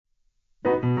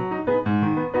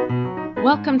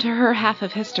Welcome to Her Half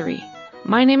of History.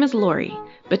 My name is Lori,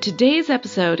 but today's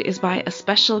episode is by a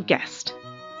special guest.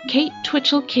 Kate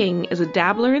Twitchell King is a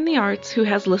dabbler in the arts who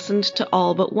has listened to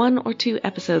all but 1 or 2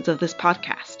 episodes of this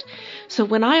podcast. So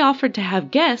when I offered to have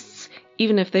guests,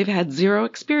 even if they've had 0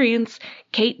 experience,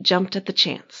 Kate jumped at the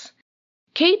chance.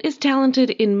 Kate is talented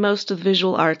in most of the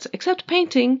visual arts except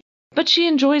painting, but she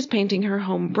enjoys painting her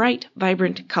home bright,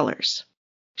 vibrant colors.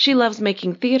 She loves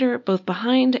making theater both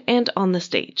behind and on the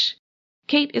stage.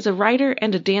 Kate is a writer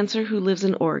and a dancer who lives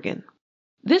in Oregon.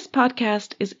 This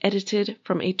podcast is edited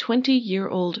from a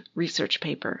 20-year-old research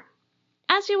paper.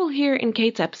 As you will hear in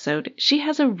Kate's episode, she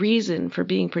has a reason for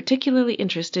being particularly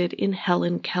interested in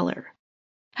Helen Keller.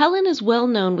 Helen is well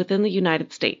known within the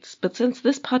United States, but since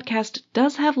this podcast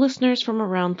does have listeners from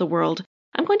around the world,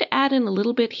 I'm going to add in a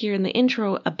little bit here in the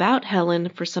intro about Helen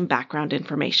for some background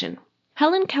information.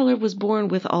 Helen Keller was born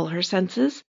with all her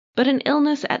senses, but an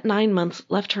illness at 9 months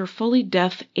left her fully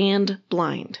deaf and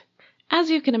blind.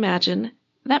 As you can imagine,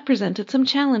 that presented some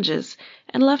challenges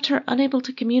and left her unable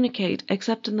to communicate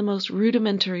except in the most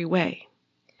rudimentary way.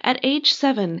 At age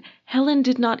 7, Helen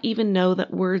did not even know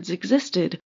that words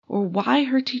existed or why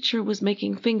her teacher was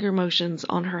making finger motions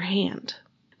on her hand.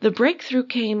 The breakthrough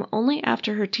came only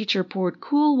after her teacher poured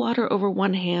cool water over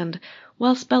one hand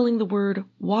while spelling the word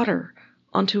water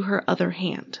onto her other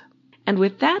hand. And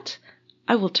with that,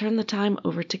 I will turn the time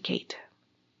over to Kate.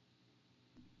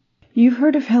 You've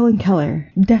heard of Helen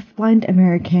Keller, deaf-blind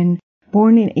American,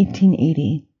 born in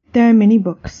 1880. There are many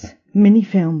books, many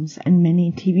films, and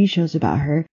many TV shows about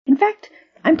her. In fact,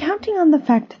 I'm counting on the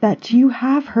fact that you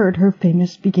have heard her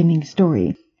famous beginning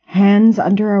story. Hands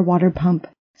under a water pump,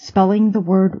 spelling the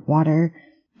word water.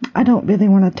 I don't really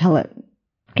want to tell it.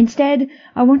 Instead,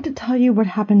 I want to tell you what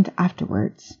happened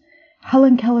afterwards.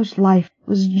 Helen Keller's life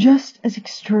was just as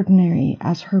extraordinary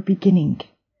as her beginning.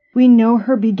 We know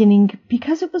her beginning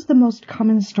because it was the most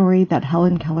common story that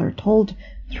Helen Keller told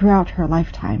throughout her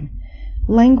lifetime.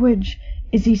 Language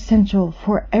is essential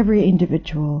for every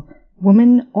individual,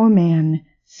 woman or man,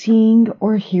 seeing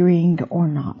or hearing or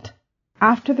not.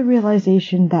 After the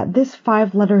realization that this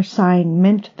 5-letter sign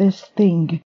meant this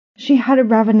thing, she had a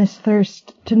ravenous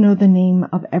thirst to know the name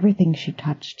of everything she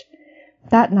touched.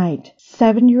 That night,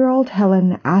 7-year-old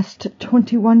Helen asked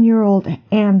 21-year-old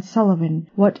Anne Sullivan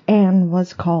what Anne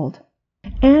was called.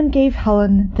 Anne gave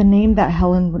Helen the name that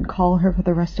Helen would call her for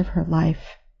the rest of her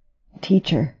life,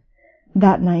 Teacher.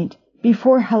 That night,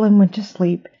 before Helen went to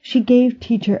sleep, she gave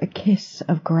Teacher a kiss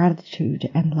of gratitude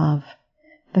and love,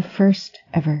 the first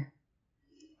ever.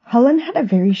 Helen had a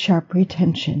very sharp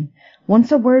retention.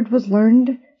 Once a word was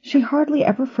learned, she hardly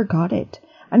ever forgot it,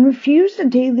 and refused a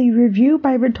daily review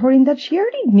by retorting that she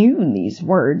already knew these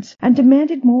words and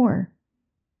demanded more.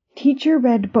 Teacher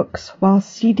read books while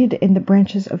seated in the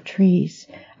branches of trees,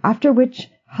 after which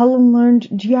Helen learned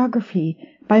geography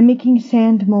by making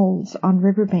sand molds on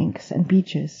riverbanks and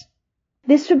beaches.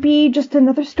 This would be just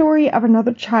another story of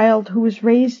another child who was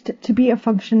raised to be a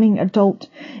functioning adult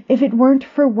if it weren't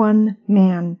for one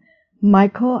man,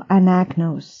 Michael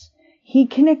Anagnos. He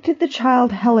connected the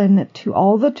child Helen to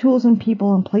all the tools and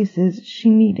people and places she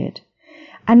needed.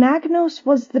 Anagnos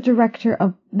was the director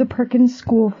of the Perkins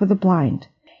School for the Blind.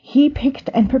 He picked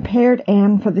and prepared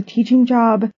Anne for the teaching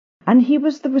job, and he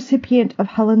was the recipient of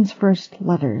Helen's first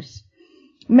letters.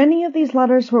 Many of these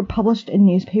letters were published in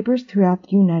newspapers throughout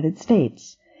the United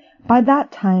States. By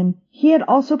that time, he had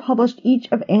also published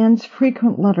each of Anne's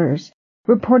frequent letters,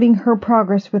 reporting her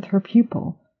progress with her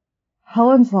pupil.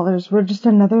 Helen's letters were just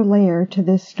another layer to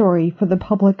this story for the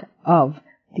public of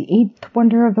the 8th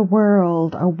wonder of the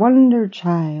world, a wonder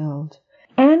child.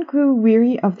 Anne grew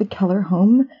weary of the Keller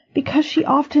home because she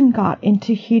often got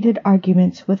into heated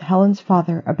arguments with Helen's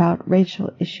father about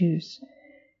racial issues.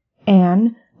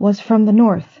 Anne was from the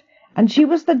North, and she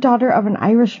was the daughter of an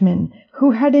Irishman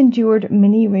who had endured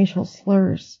many racial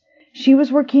slurs. She was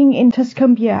working in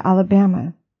Tuscumbia,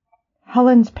 Alabama.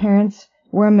 Helen's parents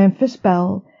were a Memphis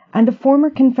belle and a former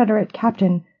Confederate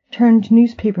captain turned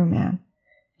newspaperman.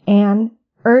 Anne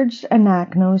urged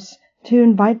Anagnos to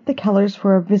invite the Kellers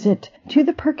for a visit to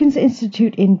the Perkins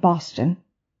Institute in Boston.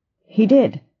 He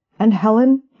did, and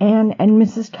Helen, Anne, and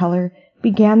Mrs. Keller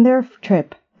began their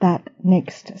trip that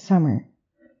next summer.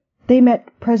 They met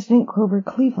President Grover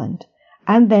Cleveland,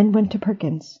 and then went to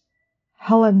Perkins.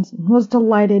 Helen was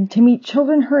delighted to meet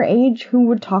children her age who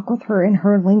would talk with her in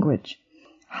her language.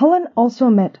 Helen also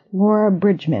met Laura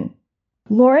Bridgman.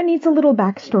 Laura needs a little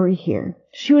backstory here.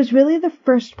 She was really the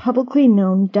first publicly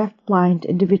known deaf-blind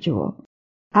individual.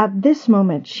 At this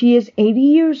moment, she is 80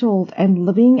 years old and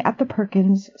living at the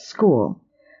Perkins School.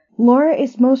 Laura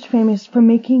is most famous for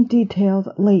making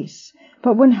detailed lace,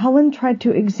 but when Helen tried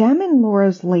to examine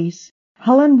Laura's lace,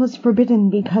 Helen was forbidden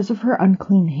because of her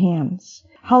unclean hands.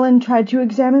 Helen tried to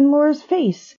examine Laura's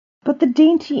face, but the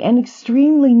dainty and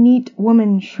extremely neat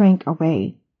woman shrank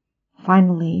away.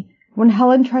 Finally, when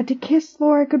Helen tried to kiss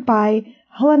Laura goodbye,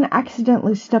 Helen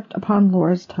accidentally stepped upon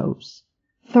Laura's toes,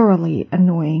 thoroughly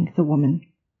annoying the woman.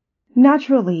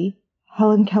 Naturally,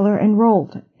 Helen Keller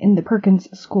enrolled in the Perkins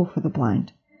School for the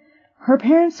Blind. Her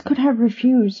parents could have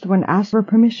refused when asked for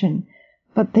permission,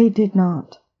 but they did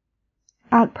not.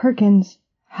 At Perkins,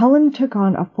 Helen took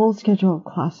on a full schedule of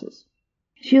classes.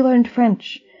 She learned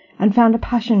French and found a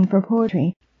passion for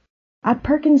poetry. At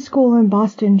Perkins School in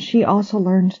Boston, she also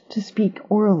learned to speak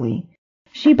orally.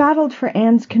 She battled for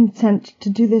Anne's consent to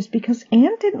do this because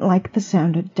Anne didn't like the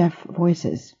sound of deaf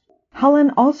voices.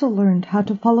 Helen also learned how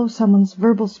to follow someone's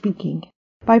verbal speaking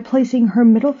by placing her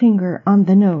middle finger on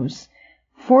the nose,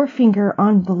 forefinger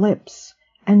on the lips,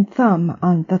 and thumb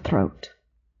on the throat.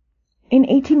 In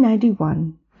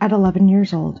 1891, at 11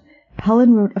 years old,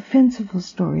 Helen wrote a fanciful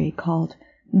story called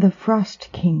The Frost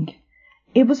King.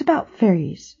 It was about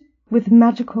fairies with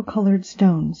magical colored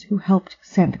stones who helped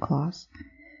Santa Claus.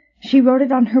 She wrote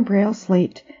it on her braille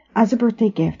slate as a birthday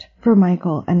gift for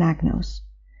Michael Anagnos.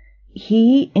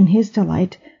 He, in his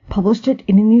delight, published it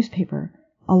in a newspaper,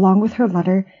 along with her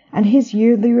letter and his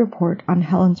yearly report on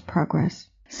Helen's progress.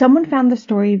 Someone found the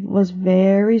story was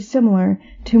very similar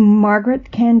to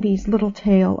Margaret Canby's little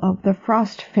tale of the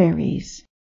Frost Fairies,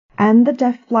 and the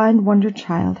deaf-blind wonder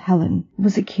child Helen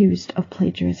was accused of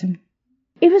plagiarism.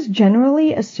 It was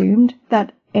generally assumed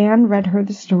that Anne read her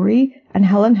the story, and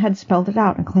Helen had spelled it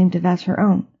out and claimed it as her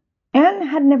own. Anne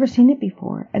had never seen it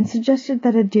before, and suggested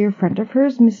that a dear friend of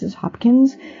hers, Mrs.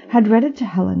 Hopkins, had read it to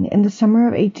Helen in the summer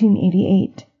of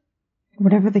 1888.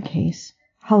 Whatever the case,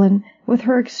 Helen, with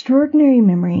her extraordinary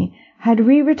memory, had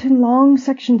rewritten long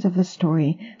sections of the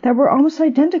story that were almost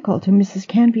identical to Mrs.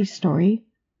 Canby's story.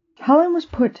 Helen was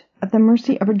put at the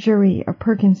mercy of a jury of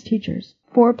Perkins teachers,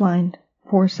 4 blind,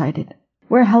 4 sighted,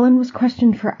 where Helen was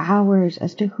questioned for hours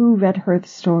as to who read her the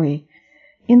story.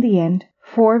 In the end,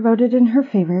 4 voted in her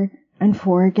favor and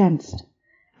 4 against.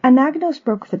 Anagnos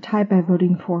broke the tie by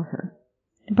voting for her,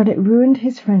 but it ruined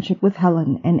his friendship with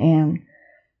Helen and Anne.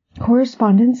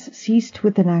 Correspondence ceased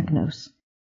with Anagnos.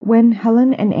 When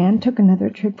Helen and Anne took another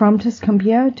trip from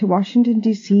Tuscumbia to Washington,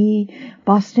 D.C.,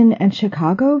 Boston, and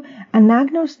Chicago,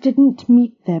 Anagnos didn't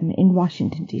meet them in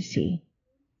Washington, D.C.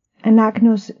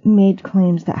 Anagnos made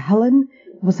claims that Helen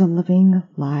was a living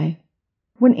lie.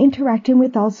 When interacting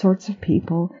with all sorts of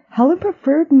people, Helen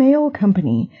preferred male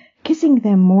company, kissing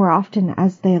them more often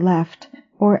as they left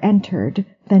or entered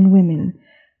than women,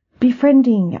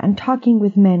 befriending and talking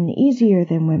with men easier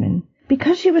than women.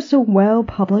 Because she was so well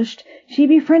published, she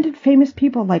befriended famous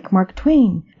people like Mark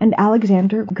Twain and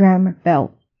Alexander Graham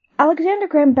Bell. Alexander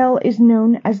Graham Bell is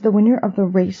known as the winner of the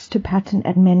race to patent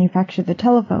and manufacture the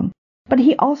telephone, but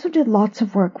he also did lots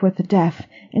of work with the deaf,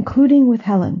 including with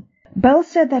Helen. Bell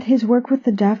said that his work with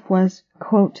the deaf was,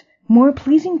 quote, more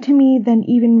pleasing to me than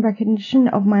even recognition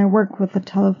of my work with the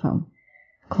telephone,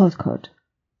 close quote.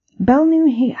 Bell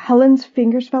knew Helen's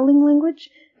fingerspelling language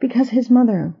because his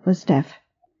mother was deaf.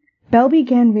 Bell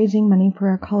began raising money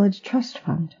for a college trust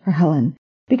fund for Helen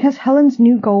because Helen's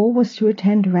new goal was to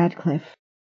attend Radcliffe.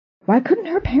 Why couldn't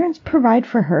her parents provide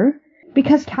for her?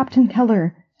 Because Captain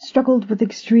Keller struggled with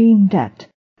extreme debt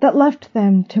that left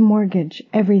them to mortgage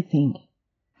everything.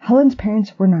 Helen's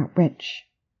parents were not rich.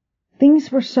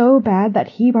 Things were so bad that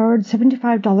he borrowed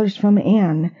 $75 from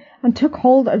Anne and took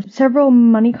hold of several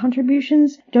money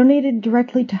contributions donated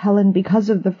directly to Helen because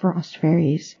of the Frost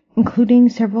Fairies, including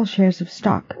several shares of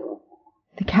stock.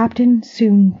 The captain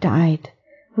soon died,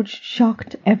 which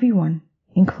shocked everyone,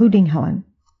 including Helen.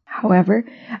 However,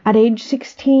 at age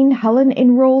 16, Helen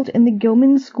enrolled in the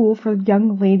Gilman School for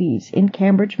Young Ladies in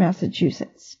Cambridge,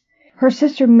 Massachusetts. Her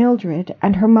sister Mildred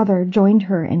and her mother joined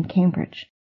her in Cambridge.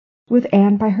 With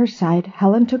Anne by her side,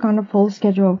 Helen took on a full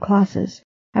schedule of classes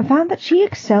and found that she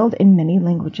excelled in many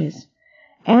languages.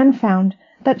 Anne found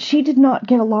that she did not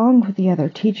get along with the other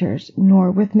teachers,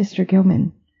 nor with Mr.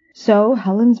 Gilman. So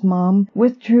Helen's mom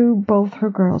withdrew both her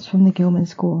girls from the Gilman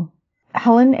School.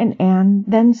 Helen and Anne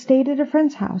then stayed at a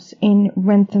friend's house in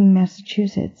Wrentham,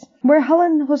 Massachusetts, where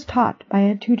Helen was taught by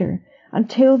a tutor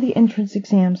until the entrance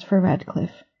exams for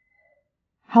Radcliffe.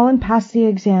 Helen passed the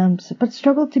exams, but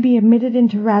struggled to be admitted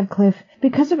into Radcliffe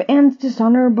because of Anne's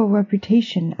dishonorable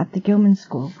reputation at the Gilman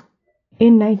School.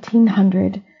 In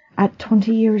 1900, at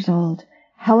 20 years old,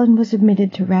 Helen was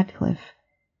admitted to Radcliffe.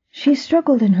 She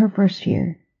struggled in her first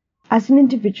year. As an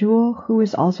individual who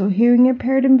is also hearing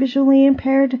impaired and visually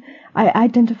impaired, I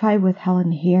identify with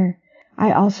Helen here.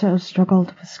 I also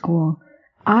struggled with school.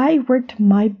 I worked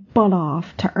my butt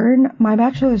off to earn my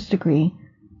bachelor's degree.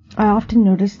 I often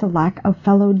noticed the lack of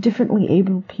fellow differently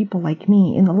abled people like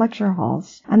me in the lecture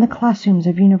halls and the classrooms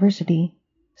of university.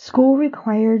 School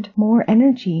required more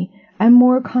energy and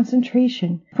more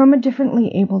concentration from a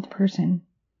differently abled person.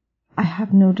 I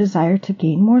have no desire to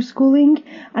gain more schooling,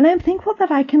 and I am thankful that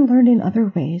I can learn in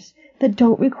other ways that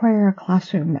don't require a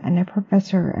classroom and a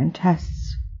professor and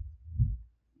tests.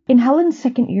 In Helen's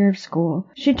second year of school,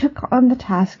 she took on the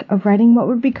task of writing what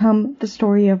would become the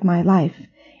story of my life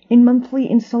in monthly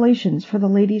installations for the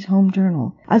Ladies' Home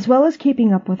Journal, as well as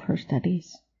keeping up with her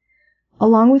studies.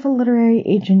 Along with a literary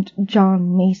agent,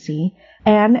 John Macy,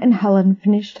 Anne and Helen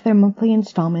finished their monthly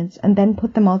installments and then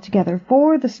put them all together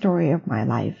for The Story of My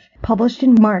Life, published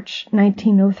in March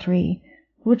 1903,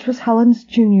 which was Helen's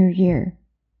junior year.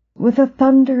 With a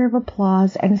thunder of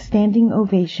applause and a standing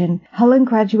ovation, Helen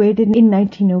graduated in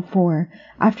 1904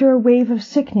 after a wave of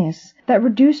sickness that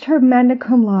reduced her magna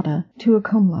cum laude to a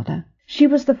cum laude. She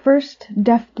was the first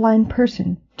deaf-blind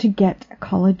person to get a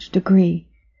college degree.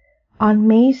 On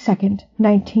May 2,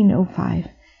 1905,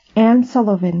 Anne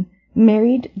Sullivan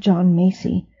married John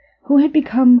Macy, who had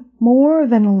become more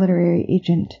than a literary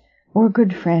agent or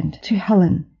good friend to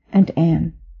Helen and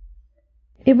Anne.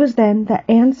 It was then that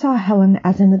Anne saw Helen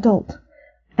as an adult,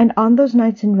 and on those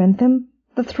nights in Wrentham,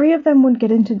 the three of them would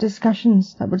get into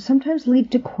discussions that would sometimes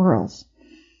lead to quarrels.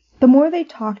 The more they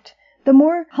talked, the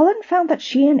more Helen found that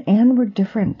she and Anne were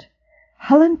different.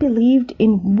 Helen believed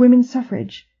in women's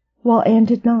suffrage, while Anne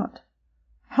did not.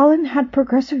 Helen had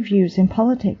progressive views in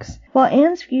politics, while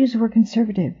Anne's views were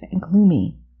conservative and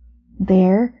gloomy.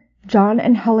 There, John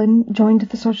and Helen joined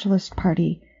the Socialist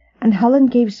Party, and Helen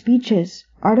gave speeches,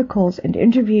 articles, and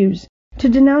interviews to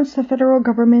denounce the federal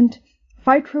government,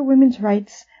 fight for women's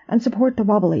rights, and support the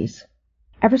Wobblies.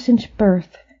 Ever since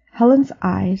birth, Helen's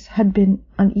eyes had been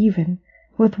uneven,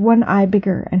 with one eye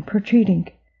bigger and protruding.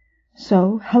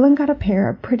 So Helen got a pair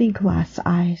of pretty glass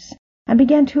eyes, and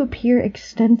began to appear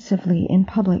extensively in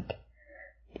public.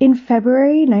 In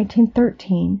February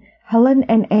 1913, Helen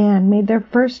and Anne made their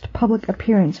first public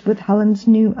appearance with Helen's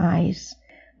new eyes.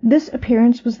 This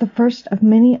appearance was the first of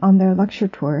many on their lecture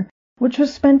tour, which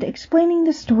was spent explaining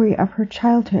the story of her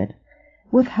childhood,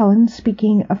 with Helen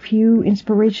speaking a few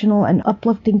inspirational and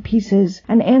uplifting pieces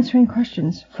and answering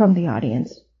questions from the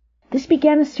audience. This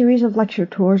began a series of lecture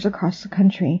tours across the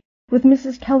country, with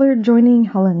Mrs. Keller joining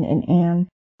Helen and Anne,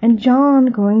 and John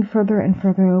going further and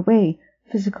further away,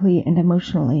 physically and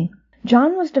emotionally.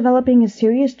 John was developing a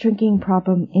serious drinking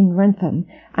problem in Wrentham,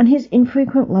 and his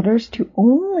infrequent letters to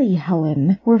only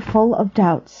Helen were full of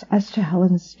doubts as to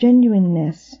Helen's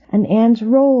genuineness and Anne's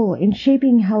role in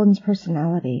shaping Helen's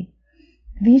personality.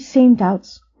 These same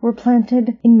doubts were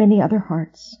planted in many other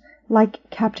hearts, like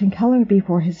Captain Keller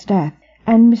before his death,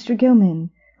 and Mr.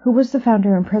 Gilman, who was the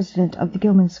founder and president of the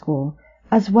Gilman School,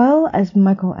 as well as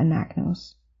Michael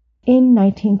Anagnos. In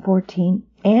 1914,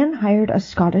 Anne hired a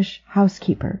Scottish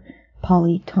housekeeper,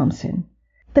 Polly Thompson.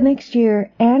 The next year,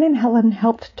 Anne and Helen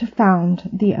helped to found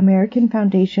the American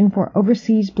Foundation for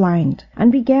Overseas Blind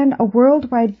and began a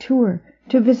worldwide tour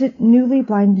to visit newly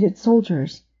blinded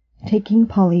soldiers, taking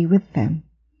Polly with them.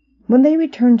 When they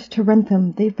returned to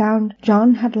Wrentham, they found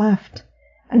John had left,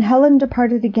 and Helen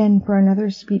departed again for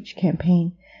another speech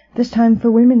campaign, this time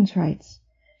for women's rights.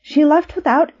 She left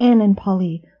without Anne and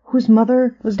Polly, whose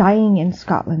mother was dying in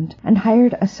Scotland, and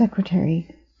hired a secretary,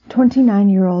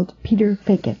 29-year-old Peter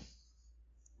Fagin.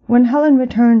 When Helen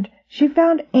returned, she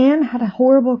found Anne had a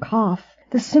horrible cough,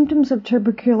 the symptoms of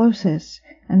tuberculosis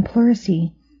and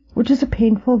pleurisy, which is a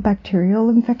painful bacterial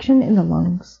infection in the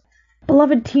lungs.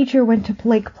 Beloved teacher went to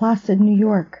Lake Placid, New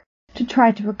York, to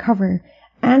try to recover,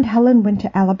 and Helen went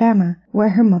to Alabama, where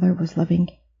her mother was living.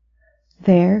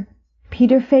 There,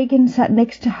 Peter Fagin sat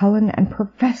next to Helen and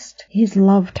professed his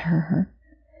love to her.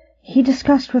 He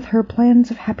discussed with her plans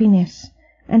of happiness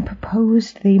and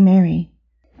proposed they marry.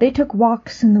 They took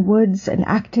walks in the woods and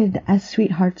acted as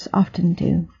sweethearts often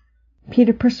do.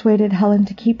 Peter persuaded Helen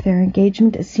to keep their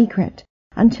engagement a secret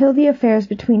until the affairs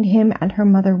between him and her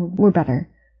mother were better.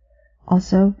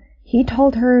 Also, he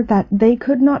told her that they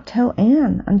could not tell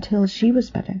Anne until she was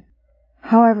better.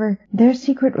 However, their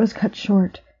secret was cut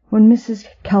short when Mrs.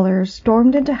 Keller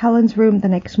stormed into Helen's room the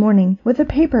next morning with a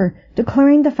paper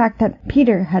declaring the fact that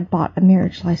Peter had bought a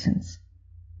marriage license.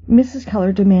 Mrs.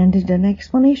 Keller demanded an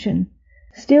explanation.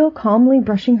 Still calmly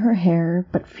brushing her hair,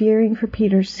 but fearing for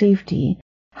Peter's safety,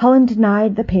 Helen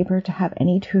denied the paper to have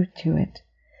any truth to it.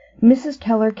 Mrs.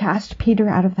 Keller cast Peter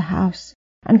out of the house,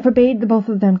 and forbade the both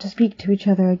of them to speak to each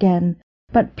other again,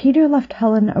 but Peter left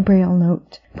Helen a braille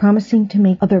note, promising to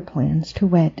make other plans to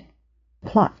wed.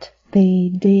 Plot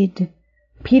they did.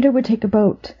 Peter would take a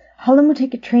boat, Helen would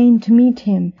take a train to meet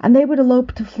him, and they would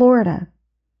elope to Florida.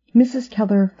 Mrs.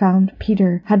 Keller found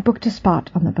Peter had booked a spot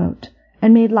on the boat,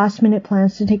 and made last-minute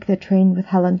plans to take the train with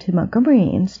Helen to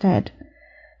Montgomery instead.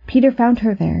 Peter found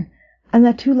her there, and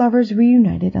the two lovers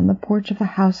reunited on the porch of the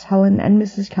house Helen and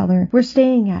Mrs. Keller were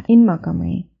staying at in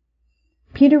Montgomery.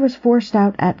 Peter was forced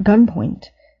out at gunpoint,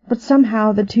 but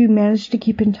somehow the two managed to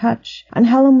keep in touch, and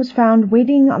Helen was found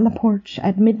waiting on the porch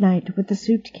at midnight with the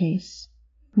suitcase.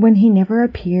 When he never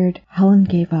appeared, Helen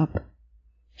gave up.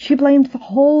 She blamed the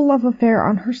whole love affair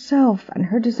on herself and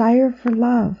her desire for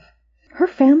love. Her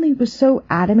family was so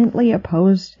adamantly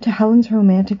opposed to Helen's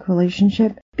romantic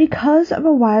relationship because of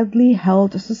a widely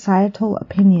held societal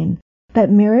opinion that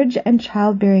marriage and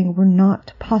childbearing were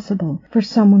not possible for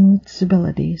someone with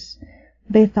disabilities.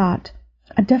 They thought,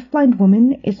 a deafblind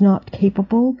woman is not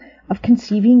capable of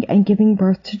conceiving and giving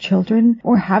birth to children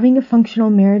or having a functional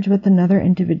marriage with another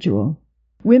individual.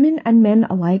 Women and men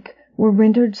alike were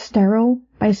rendered sterile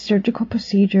by surgical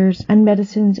procedures and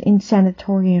medicines in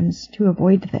sanatoriums to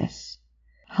avoid this.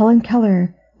 Helen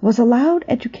Keller was allowed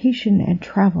education and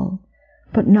travel,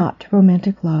 but not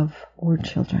romantic love or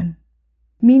children.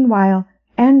 Meanwhile,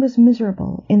 Anne was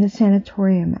miserable in the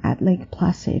sanatorium at Lake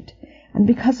Placid, and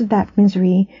because of that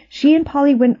misery, she and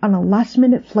Polly went on a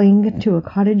last-minute fling to a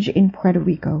cottage in Puerto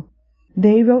Rico.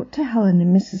 They wrote to Helen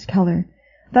and Mrs. Keller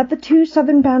that the two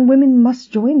southern-bound women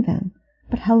must join them,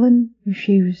 but Helen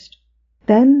refused.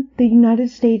 Then the United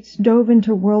States dove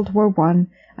into World War I,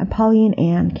 and Polly and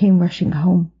Anne came rushing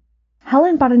home.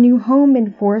 Helen bought a new home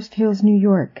in Forest Hills, New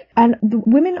York, and the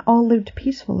women all lived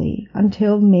peacefully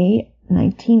until May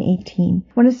 1918,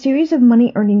 when a series of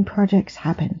money-earning projects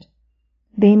happened.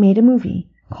 They made a movie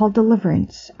called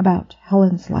Deliverance about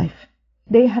Helen's life.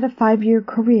 They had a 5-year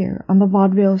career on the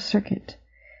vaudeville circuit.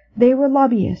 They were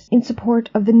lobbyists in support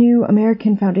of the new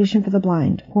American Foundation for the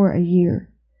Blind for a year.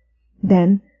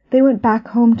 Then they went back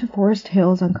home to Forest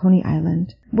Hills on Coney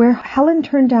Island, where Helen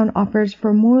turned down offers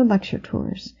for more lecture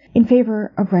tours in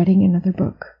favor of writing another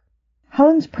book.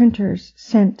 Helen's printers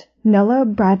sent Nella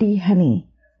Brady Henney,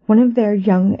 one of their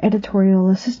young editorial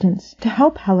assistants, to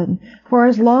help Helen for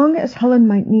as long as Helen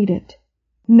might need it.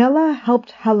 Nella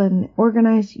helped Helen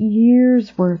organize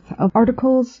years' worth of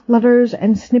articles, letters,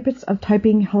 and snippets of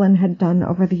typing Helen had done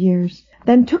over the years,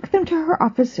 then took them to her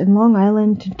office in Long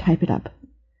Island to type it up.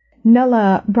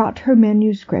 Nella brought her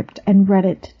manuscript and read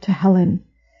it to Helen.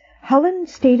 Helen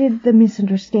stated the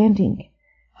misunderstanding.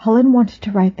 Helen wanted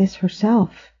to write this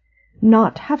herself,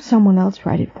 not have someone else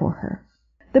write it for her.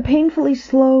 The painfully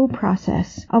slow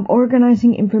process of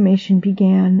organizing information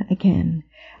began again,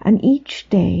 and each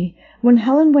day, when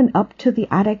Helen went up to the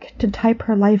attic to type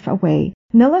her life away,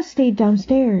 Nella stayed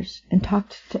downstairs and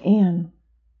talked to Anne.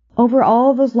 Over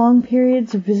all those long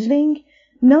periods of visiting,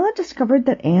 Nella discovered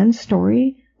that Anne's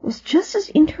story was just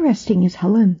as interesting as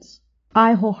Helen's.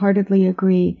 I wholeheartedly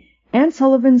agree. Anne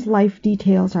Sullivan's life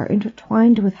details are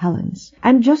intertwined with Helen's,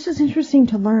 and just as interesting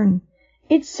to learn.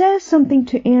 It says something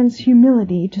to Anne's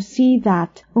humility to see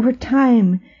that, over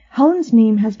time, Helen's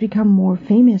name has become more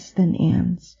famous than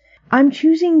Anne's. I'm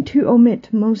choosing to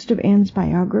omit most of Anne's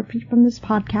biography from this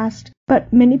podcast,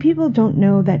 but many people don't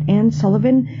know that Anne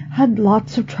Sullivan had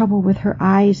lots of trouble with her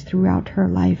eyes throughout her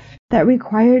life that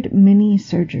required many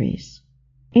surgeries.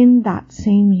 In that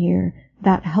same year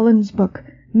that Helen's book,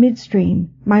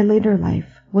 Midstream, My Later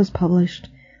Life, was published,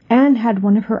 Anne had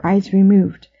one of her eyes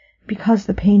removed because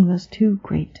the pain was too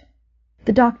great.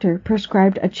 The doctor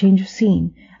prescribed a change of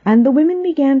scene, and the women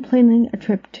began planning a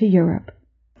trip to Europe.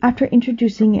 After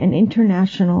introducing an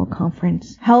international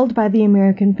conference held by the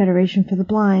American Federation for the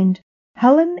Blind,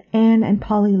 Helen, Anne, and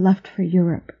Polly left for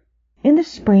Europe. In the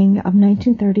spring of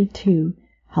 1932,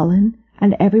 Helen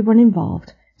and everyone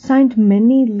involved signed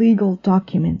many legal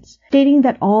documents stating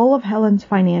that all of Helen's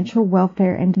financial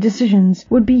welfare and decisions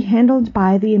would be handled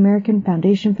by the American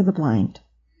Foundation for the Blind.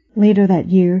 Later that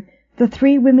year, the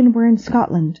three women were in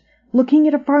Scotland, looking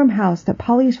at a farmhouse that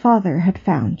Polly's father had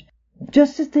found.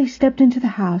 Just as they stepped into the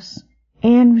house,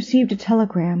 Anne received a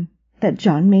telegram that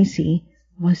John Macy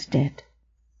was dead.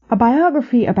 A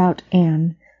biography about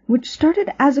Anne, which started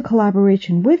as a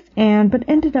collaboration with Anne but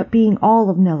ended up being all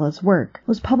of Nella's work,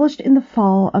 was published in the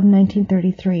fall of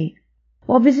 1933.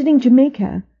 While visiting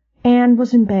Jamaica, Anne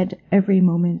was in bed every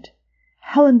moment.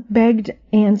 Helen begged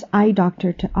Anne's eye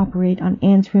doctor to operate on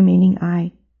Anne's remaining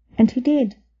eye, and he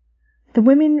did. The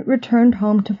women returned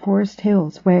home to Forest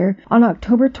Hills, where, on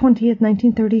October 20th,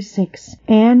 1936,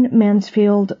 Anne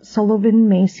Mansfield Sullivan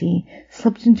Macy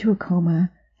slipped into a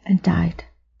coma and died.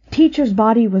 Teacher's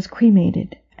body was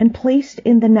cremated and placed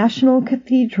in the National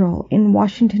Cathedral in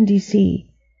Washington, D.C.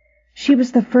 She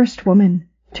was the first woman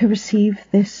to receive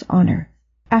this honor.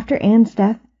 After Anne's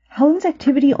death, Helen's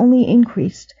activity only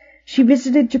increased. She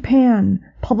visited Japan,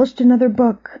 published another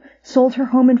book, sold her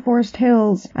home in Forest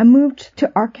Hills, and moved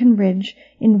to Arkenridge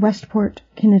in Westport,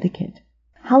 Connecticut.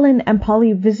 Helen and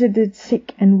Polly visited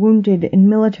sick and wounded in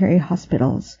military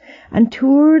hospitals and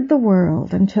toured the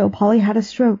world until Polly had a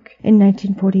stroke in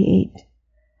 1948.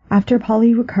 After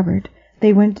Polly recovered,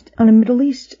 they went on a Middle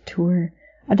East tour.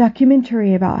 A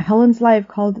documentary about Helen's life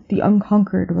called The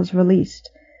Unconquered was released.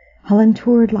 Helen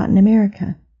toured Latin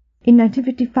America. In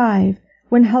 1955,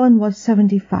 when Helen was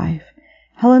 75,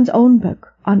 Helen's own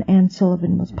book on Anne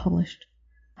Sullivan was published.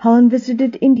 Helen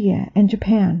visited India and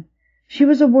Japan. She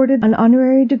was awarded an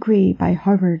honorary degree by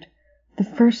Harvard, the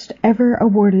first ever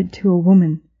awarded to a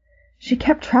woman. She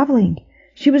kept traveling.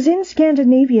 She was in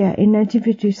Scandinavia in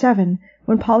 1957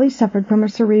 when Polly suffered from a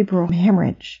cerebral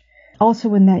hemorrhage.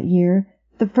 Also in that year,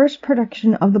 the first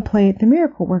production of the play The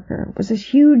Miracle Worker was a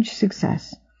huge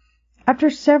success. After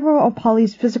several of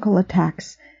Polly's physical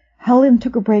attacks, Helen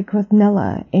took a break with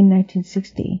Nella in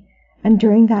 1960, and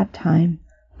during that time,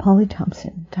 Polly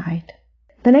Thompson died.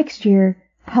 The next year,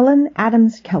 Helen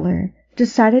Adams Keller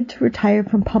decided to retire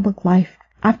from public life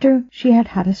after she had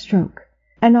had a stroke,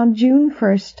 and on June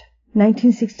 1st,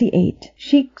 1968,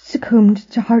 she succumbed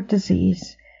to heart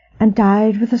disease and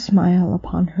died with a smile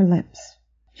upon her lips.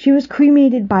 She was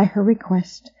cremated by her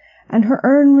request, and her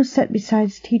urn was set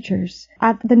beside Teacher's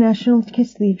at the National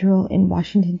Cathedral in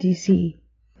Washington, D.C.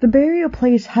 The burial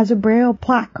place has a Braille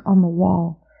plaque on the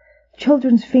wall.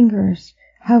 Children's fingers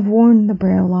have worn the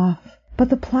Braille off, but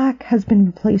the plaque has been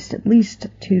replaced at least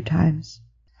 2 times.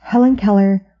 Helen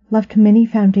Keller left many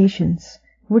foundations,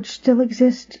 which still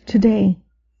exist today.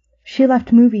 She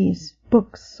left movies,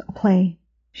 books, a play.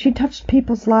 She touched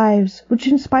people's lives, which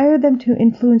inspired them to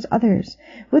influence others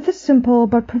with a simple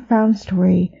but profound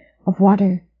story of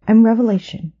water and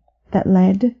revelation that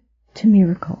led to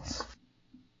miracles.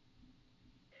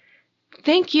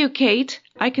 Thank you, Kate.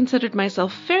 I considered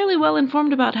myself fairly well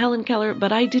informed about Helen Keller,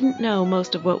 but I didn't know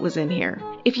most of what was in here.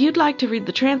 If you'd like to read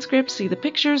the transcript, see the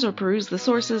pictures, or peruse the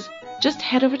sources, just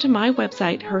head over to my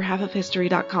website,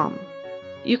 herhalfofhistory.com.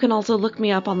 You can also look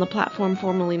me up on the platform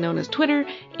formerly known as Twitter,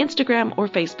 Instagram, or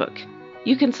Facebook.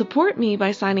 You can support me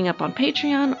by signing up on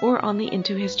Patreon or on the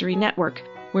Into History Network,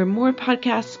 where more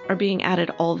podcasts are being added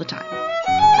all the time.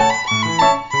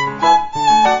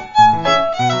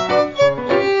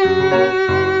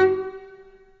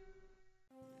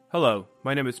 Hello,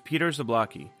 my name is Peter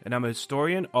Zablocki, and I'm a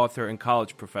historian, author, and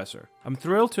college professor. I'm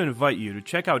thrilled to invite you to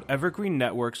check out Evergreen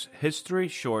Network's History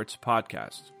Shorts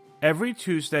podcast. Every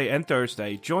Tuesday and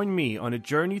Thursday, join me on a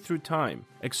journey through time,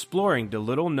 exploring the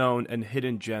little-known and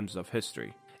hidden gems of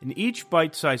history. In each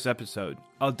bite-sized episode,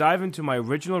 I'll dive into my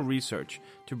original research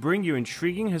to bring you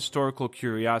intriguing historical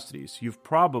curiosities you've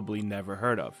probably never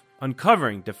heard of,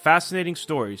 uncovering the fascinating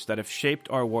stories that have shaped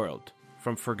our world,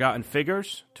 from forgotten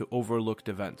figures to overlooked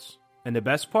events. And the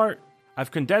best part? I've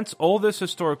condensed all this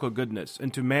historical goodness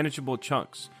into manageable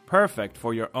chunks, perfect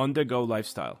for your on-the-go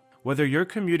lifestyle. Whether you're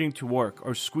commuting to work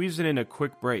or squeezing in a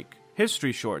quick break,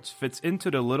 History Shorts fits into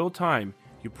the little time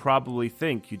you probably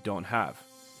think you don't have.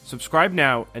 Subscribe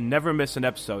now and never miss an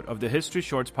episode of the History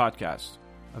Shorts podcast,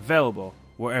 available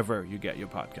wherever you get your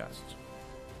podcasts.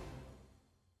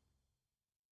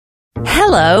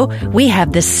 Hello, we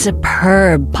have this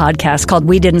superb podcast called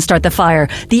We Didn't Start the Fire,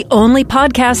 the only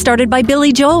podcast started by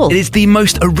Billy Joel. It is the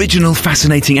most original,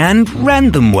 fascinating, and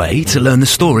random way to learn the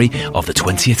story of the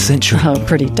 20th century. Oh,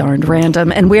 pretty darned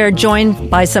random. And we are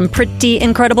joined by some pretty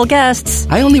incredible guests.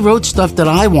 I only wrote stuff that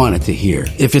I wanted to hear.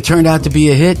 If it turned out to be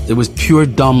a hit, it was pure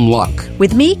dumb luck.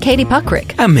 With me, Katie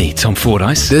Puckrick. And me, Tom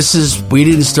Fordyce. This is We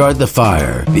Didn't Start the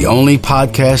Fire, the only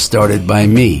podcast started by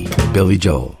me, Billy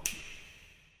Joel.